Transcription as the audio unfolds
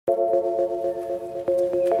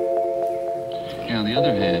on the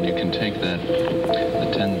other hand, you can take the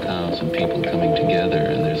 10,000 people coming together,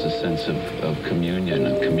 and there's a sense of communion,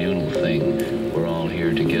 a communal thing. We're all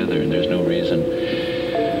here together, and there's no reason.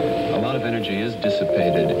 A lot of energy is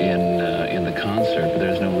dissipated in the concert, but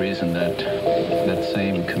there's no reason that that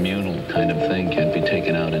same communal kind of thing can't be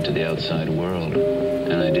taken out into the outside world.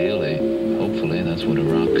 And ideally, hopefully, that's what a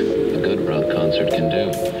good rock concert can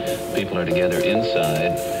do. People are together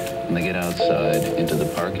inside, and they get outside into the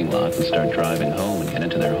parking lot and start driving home and get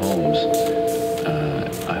into their homes.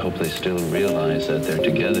 I hope they still realize that they're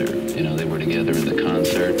together. You know, they were together in the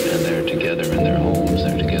concert, and they're together in their homes,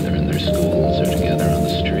 they're together in their schools, they're together on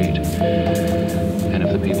the street.